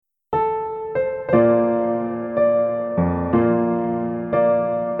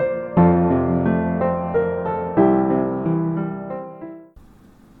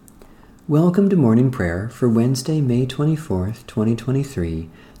Welcome to morning prayer for Wednesday, May 24th, 2023,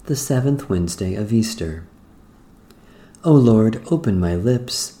 the seventh Wednesday of Easter. O Lord, open my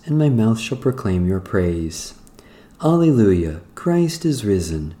lips, and my mouth shall proclaim your praise. Alleluia, Christ is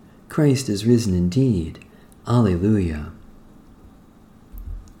risen. Christ is risen indeed. Alleluia.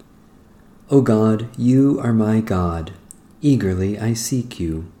 O God, you are my God. Eagerly I seek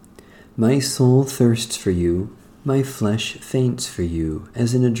you. My soul thirsts for you. My flesh faints for you,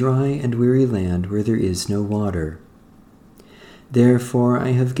 as in a dry and weary land where there is no water. Therefore I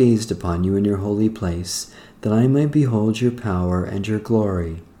have gazed upon you in your holy place, that I might behold your power and your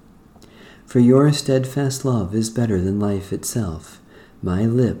glory. For your steadfast love is better than life itself. My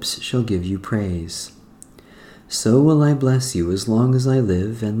lips shall give you praise. So will I bless you as long as I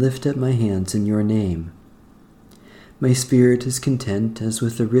live, and lift up my hands in your name. My spirit is content as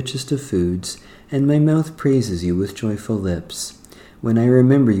with the richest of foods, and my mouth praises you with joyful lips, when I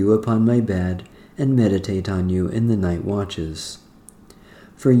remember you upon my bed and meditate on you in the night watches.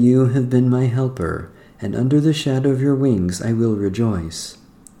 For you have been my helper, and under the shadow of your wings I will rejoice.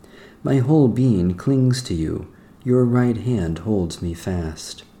 My whole being clings to you. Your right hand holds me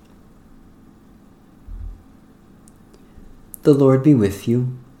fast. The Lord be with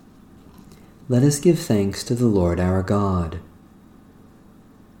you. Let us give thanks to the Lord our God.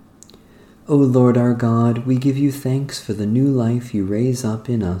 O Lord our God, we give you thanks for the new life you raise up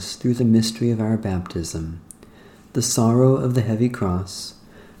in us through the mystery of our baptism, the sorrow of the heavy cross,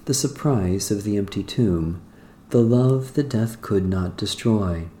 the surprise of the empty tomb, the love that death could not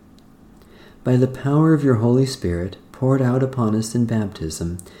destroy. By the power of your Holy Spirit, poured out upon us in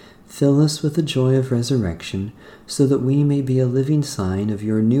baptism, fill us with the joy of resurrection, so that we may be a living sign of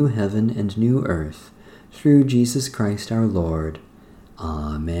your new heaven and new earth, through Jesus Christ our Lord.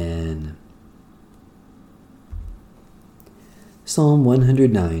 Amen. Psalm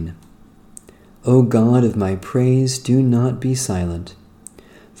 109. O God of my praise, do not be silent.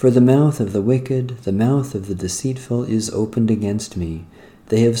 For the mouth of the wicked, the mouth of the deceitful is opened against me.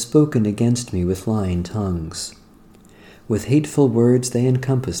 They have spoken against me with lying tongues. With hateful words they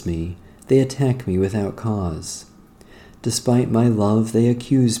encompass me. They attack me without cause. Despite my love they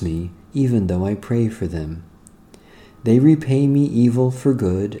accuse me, even though I pray for them. They repay me evil for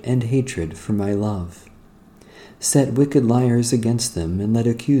good and hatred for my love. Set wicked liars against them, and let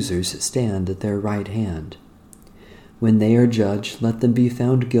accusers stand at their right hand. When they are judged, let them be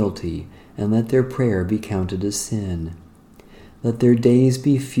found guilty, and let their prayer be counted as sin. Let their days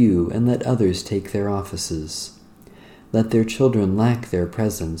be few, and let others take their offices. Let their children lack their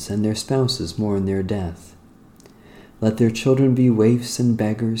presence, and their spouses mourn their death. Let their children be waifs and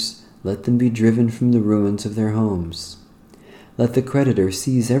beggars. Let them be driven from the ruins of their homes. Let the creditor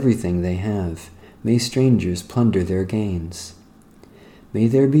seize everything they have. May strangers plunder their gains. May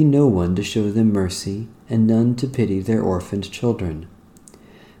there be no one to show them mercy, and none to pity their orphaned children.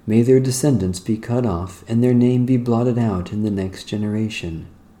 May their descendants be cut off, and their name be blotted out in the next generation.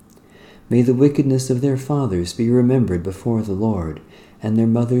 May the wickedness of their fathers be remembered before the Lord, and their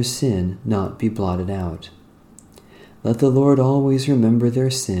mother's sin not be blotted out. Let the Lord always remember their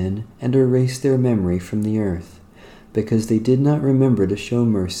sin, and erase their memory from the earth, because they did not remember to show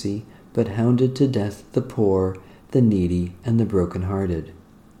mercy, but hounded to death the poor, the needy, and the broken-hearted.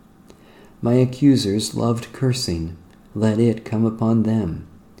 My accusers loved cursing. Let it come upon them.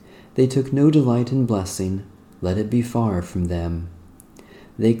 They took no delight in blessing. Let it be far from them.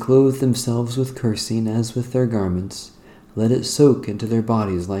 They clothe themselves with cursing as with their garments. Let it soak into their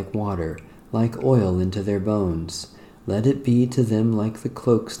bodies like water, like oil into their bones. Let it be to them like the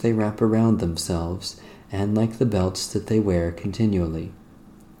cloaks they wrap around themselves, and like the belts that they wear continually.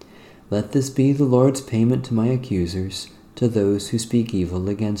 Let this be the Lord's payment to my accusers, to those who speak evil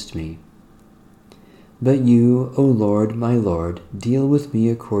against me. But you, O Lord, my Lord, deal with me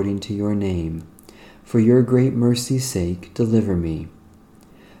according to your name. For your great mercy's sake, deliver me.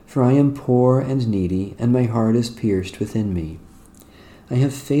 For I am poor and needy, and my heart is pierced within me. I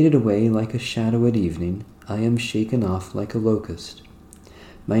have faded away like a shadow at evening. I am shaken off like a locust.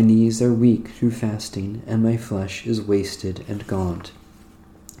 My knees are weak through fasting, and my flesh is wasted and gaunt.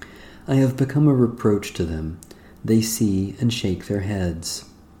 I have become a reproach to them. They see and shake their heads.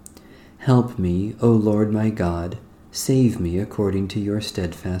 Help me, O Lord my God. Save me according to your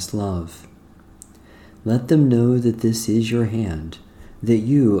steadfast love. Let them know that this is your hand, that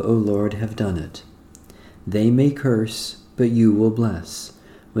you, O Lord, have done it. They may curse, but you will bless.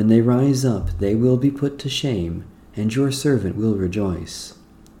 When they rise up, they will be put to shame, and your servant will rejoice.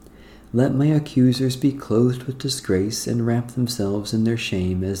 Let my accusers be clothed with disgrace and wrap themselves in their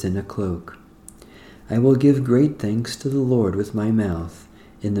shame as in a cloak. I will give great thanks to the Lord with my mouth,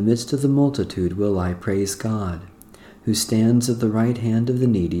 In the midst of the multitude will I praise God, who stands at the right hand of the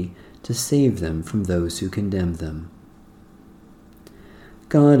needy to save them from those who condemn them.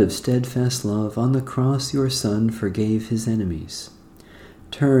 God of steadfast love, on the cross your Son forgave his enemies.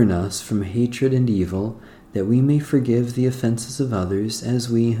 Turn us from hatred and evil, that we may forgive the offenses of others as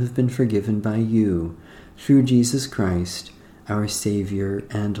we have been forgiven by you, through Jesus Christ, our Savior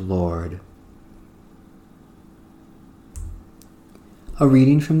and Lord. A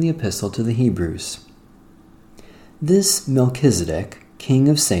reading from the Epistle to the Hebrews. This Melchizedek, king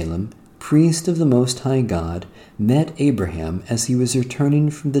of Salem, priest of the Most High God, met Abraham as he was returning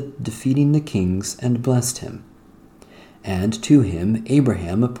from defeating the kings and blessed him. And to him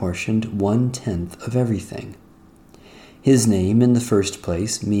Abraham apportioned 1/10 of everything. His name in the first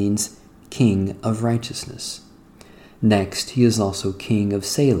place means King of Righteousness. Next, he is also King of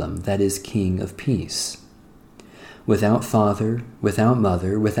Salem, that is, King of Peace. Without father, without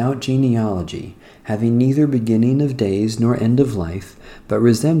mother, without genealogy, having neither beginning of days nor end of life, but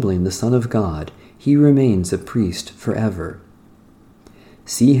resembling the Son of God, he remains a priest forever.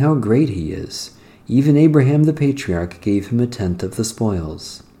 See how great he is. Even Abraham the patriarch gave him 1/10 of the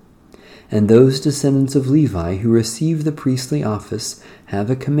spoils. And those descendants of Levi who receive the priestly office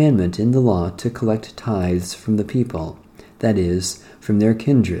have a commandment in the law to collect tithes from the people, that is, from their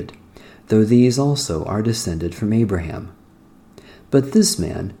kindred, though these also are descended from Abraham. But this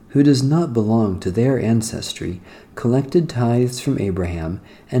man, who does not belong to their ancestry, collected tithes from Abraham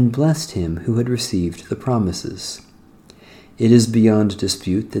and blessed him who had received the promises. It is beyond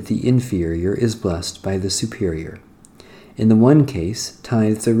dispute that the inferior is blessed by the superior. In the one case,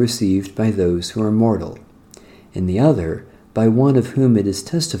 tithes are received by those who are mortal. In the other, by one of whom it is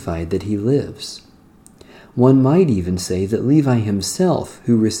testified that he lives. One might even say that Levi himself,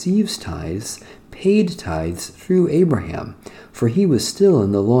 who receives tithes, paid tithes through Abraham, for he was still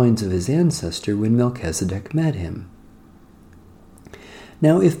in the loins of his ancestor when Melchizedek met him.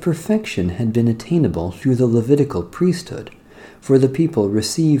 Now if perfection had been attainable through the Levitical priesthood, for the people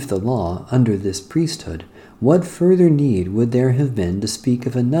received the law under this priesthood, what further need would there have been to speak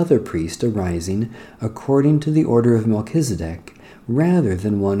of another priest arising according to the order of Melchizedek, rather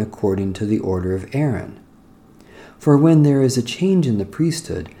than one according to the order of Aaron? For when there is a change in the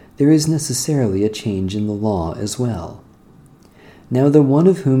priesthood, there is necessarily a change in the law as well. Now the one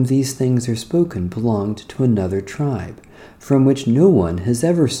of whom these things are spoken belonged to another tribe, from which no one has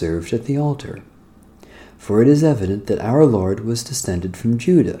ever served at the altar. For it is evident that our Lord was descended from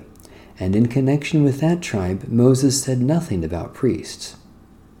Judah, and in connection with that tribe Moses said nothing about priests.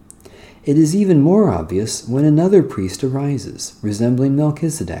 It is even more obvious when another priest arises, resembling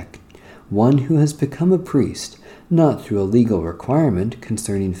Melchizedek, one who has become a priest, not through a legal requirement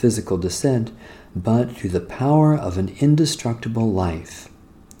concerning physical descent, but through the power of an indestructible life.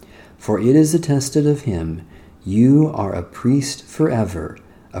 For it is attested of him, "You are a priest forever,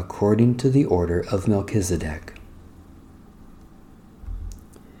 according to the order of Melchizedek."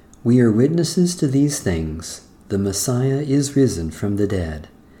 We are witnesses to these things. The Messiah is risen from the dead.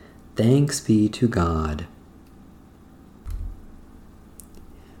 Thanks be to God.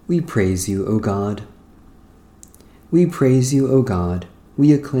 We praise you, O God. We praise you, O God.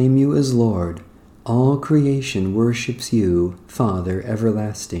 We acclaim you as Lord. All creation worships you, Father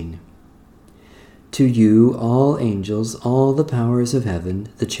everlasting. To you all angels, all the powers of heaven,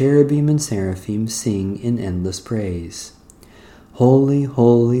 the cherubim and seraphim sing in endless praise. Holy,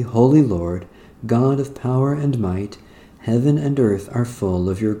 holy, holy Lord, God of power and might, heaven and earth are full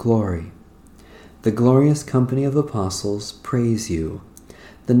of your glory. The glorious company of apostles praise you.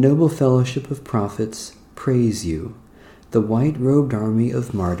 The noble fellowship of prophets praise you. The white-robed army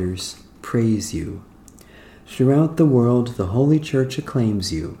of martyrs praise you. Throughout the world the Holy Church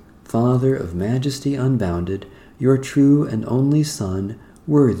acclaims you, Father of majesty unbounded, your true and only Son,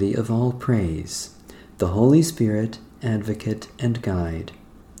 worthy of all praise, the Holy Spirit, advocate and guide.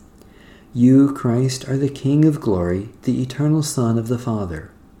 You, Christ, are the King of glory, the eternal Son of the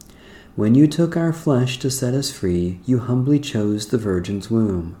Father. When you took our flesh to set us free, you humbly chose the Virgin's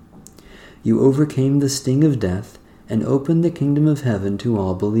womb. You overcame the sting of death and opened the kingdom of heaven to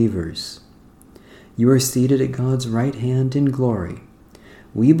all believers. You are seated at God's right hand in glory.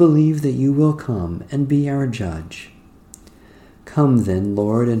 We believe that you will come and be our judge. Come then,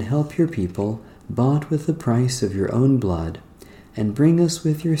 Lord, and help your people, bought with the price of your own blood, and bring us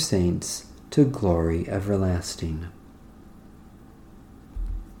with your saints to glory everlasting.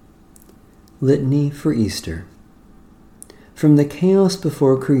 Litany for Easter. From the chaos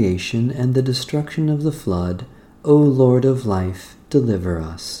before creation and the destruction of the flood, O Lord of life, deliver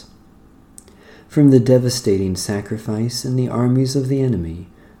us. From the devastating sacrifice and the armies of the enemy,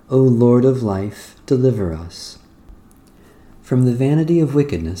 O Lord of life, deliver us. From the vanity of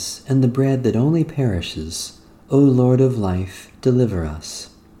wickedness and the bread that only perishes, O Lord of life, deliver us.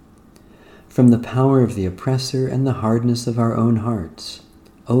 From the power of the oppressor and the hardness of our own hearts,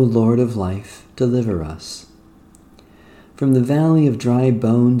 O Lord of life, deliver us. From the valley of dry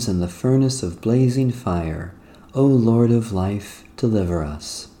bones and the furnace of blazing fire, O Lord of life, deliver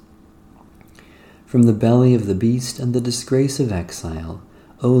us. From the belly of the beast and the disgrace of exile,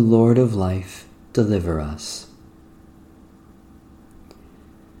 O Lord of life, deliver us.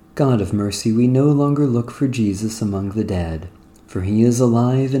 God of mercy, we no longer look for Jesus among the dead, for he is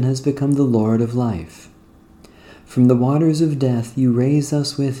alive and has become the Lord of life. From the waters of death you raise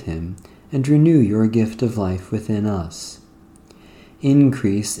us with him, and renew your gift of life within us.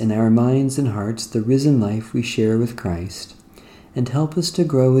 Increase in our minds and hearts the risen life we share with Christ, and help us to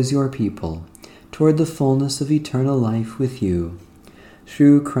grow as your people toward the fullness of eternal life with you,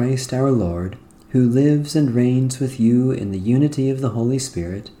 through Christ our Lord, who lives and reigns with you in the unity of the Holy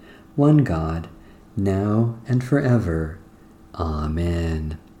Spirit, one God, now and forever.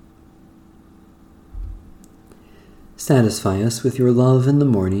 Amen. Satisfy us with your love in the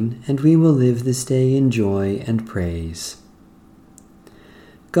morning, and we will live this day in joy and praise.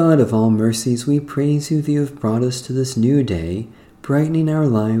 God of all mercies, we praise you that you have brought us to this new day, brightening our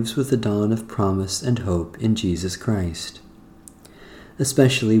lives with the dawn of promise and hope in Jesus Christ.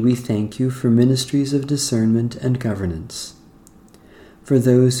 Especially we thank you for ministries of discernment and governance, for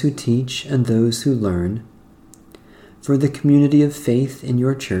those who teach and those who learn, for the community of faith in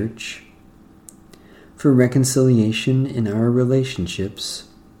your church, for reconciliation in our relationships,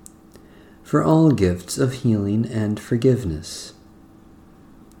 for all gifts of healing and forgiveness.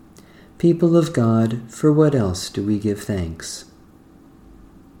 People of God, for what else do we give thanks?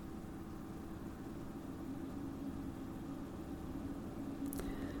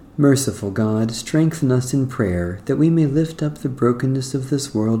 Merciful God, strengthen us in prayer that we may lift up the brokenness of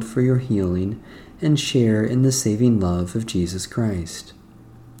this world for your healing and share in the saving love of Jesus Christ.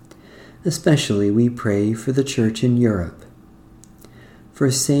 Especially we pray for the Church in Europe, for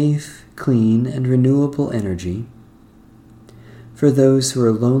safe, clean, and renewable energy, for those who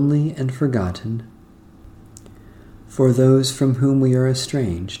are lonely and forgotten, for those from whom we are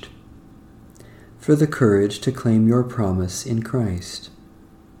estranged, for the courage to claim your promise in Christ.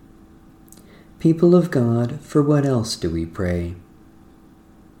 People of God, for what else do we pray?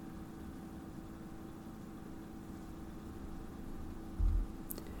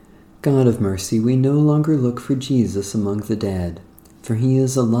 God of mercy, we no longer look for Jesus among the dead, for he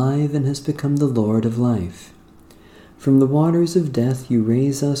is alive and has become the Lord of life. From the waters of death you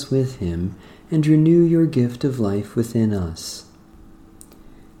raise us with him, and renew your gift of life within us.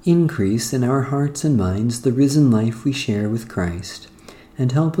 Increase in our hearts and minds the risen life we share with Christ,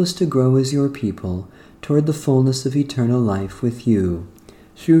 and help us to grow as your people toward the fullness of eternal life with you,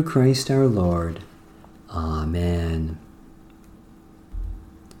 through Christ our Lord. Amen.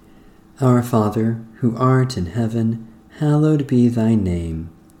 Our Father, who art in heaven, hallowed be thy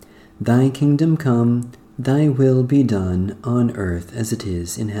name. Thy kingdom come, thy will be done on earth as it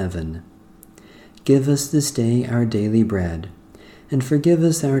is in heaven. Give us this day our daily bread, and forgive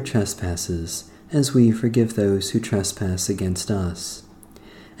us our trespasses, as we forgive those who trespass against us.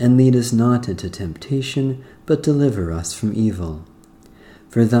 And lead us not into temptation, but deliver us from evil.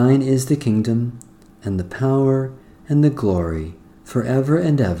 For thine is the kingdom, and the power, and the glory, forever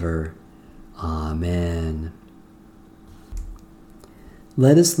and ever. Amen.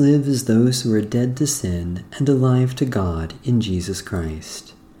 Let us live as those who are dead to sin and alive to God in Jesus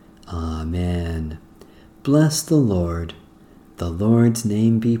Christ. Amen. Bless the Lord. The Lord's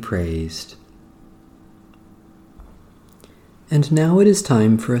name be praised. And now it is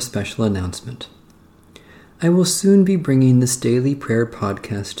time for a special announcement. I will soon be bringing this daily prayer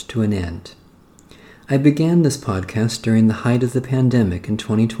podcast to an end. I began this podcast during the height of the pandemic in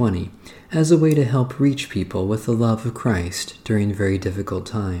 2020 as a way to help reach people with the love of Christ during very difficult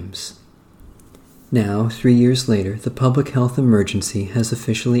times. Now, 3 years later, the public health emergency has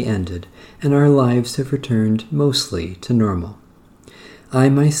officially ended, and our lives have returned mostly to normal. I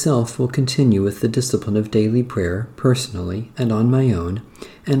myself will continue with the discipline of daily prayer personally and on my own,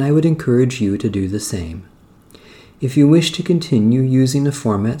 and I would encourage you to do the same. If you wish to continue using a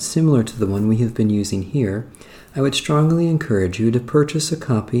format similar to the one we have been using here, I would strongly encourage you to purchase a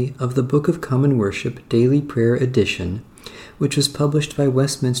copy of the Book of Common Worship Daily Prayer Edition, which was published by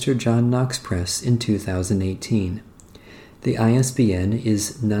Westminster John Knox Press in 2018. The ISBN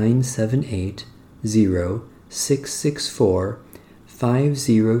is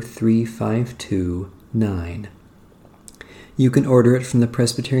 978-0664-50352-9. You can order it from the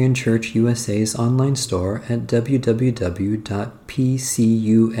Presbyterian Church USA's online store at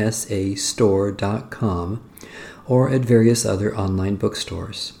www.pcusastore.com or at various other online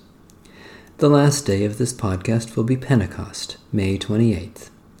bookstores. The last day of this podcast will be Pentecost, May 28th.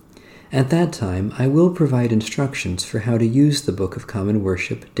 At that time, I will provide instructions for how to use the Book of Common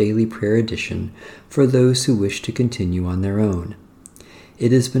Worship Daily Prayer Edition for those who wish to continue on their own.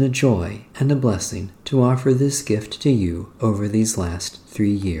 It has been a joy and a blessing to offer this gift to you over these last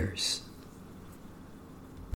 3 years.